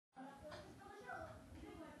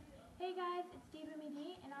Hey guys, it's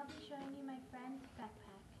DivaMeDee, and I'll be showing you my friend's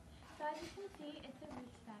backpack. So as you can see, it's a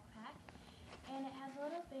Roots backpack, and it has a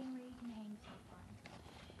little thing where you can hang stuff on.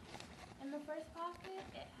 In the first pocket,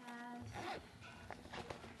 it has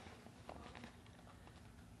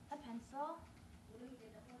a pencil,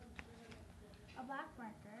 a black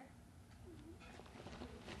marker,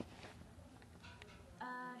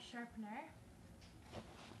 a sharpener,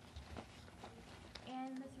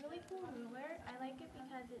 and this really cool ruler. I like it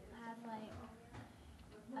because it has like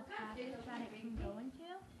a package that it can go into,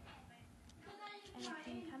 and it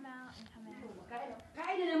can come out and come in.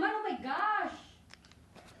 Oh my gosh!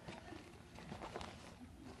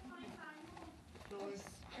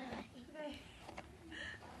 Okay.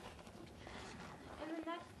 In the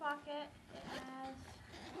next pocket, it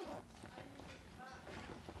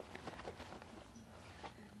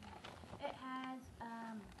has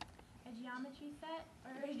a geometry set,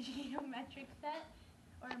 or a geometric set,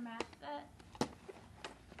 or a math set.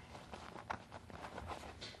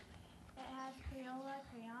 It has Crayola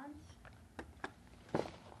crayons.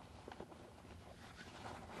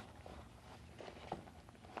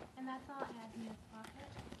 And that's all it has in this pocket.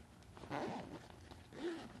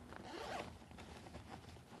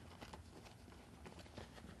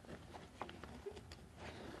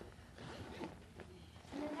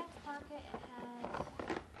 In the next pocket, it has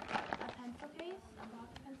a pencil case, a box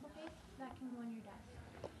pencil case that can go on your desk.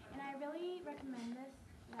 And I really recommend this,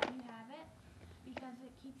 that you have it, because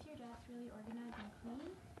it keeps your desk really organized and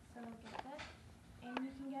clean. So get this. And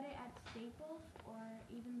you can get it at Staples or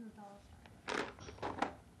even the dollar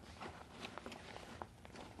store.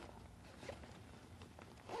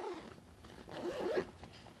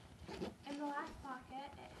 In the last pocket,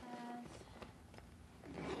 it has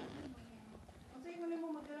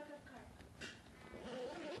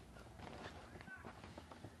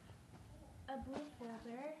a blue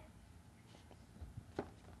folder,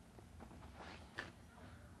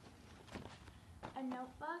 a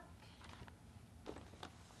notebook,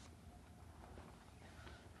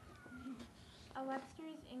 a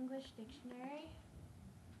Webster's English Dictionary,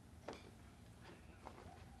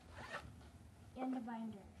 and a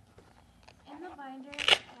binder. In the binder,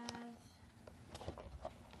 it has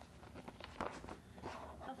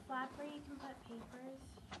a flap where you can put papers,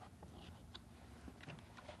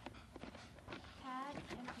 pads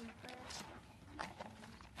and paper,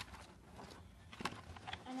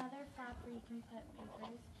 another flap where you can put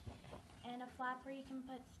papers, and a flap where you can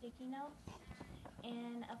put sticky notes,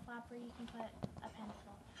 and a flap where you can put a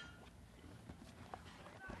pencil.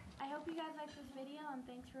 I hope you guys liked this video, and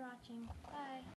thanks for watching. Bye!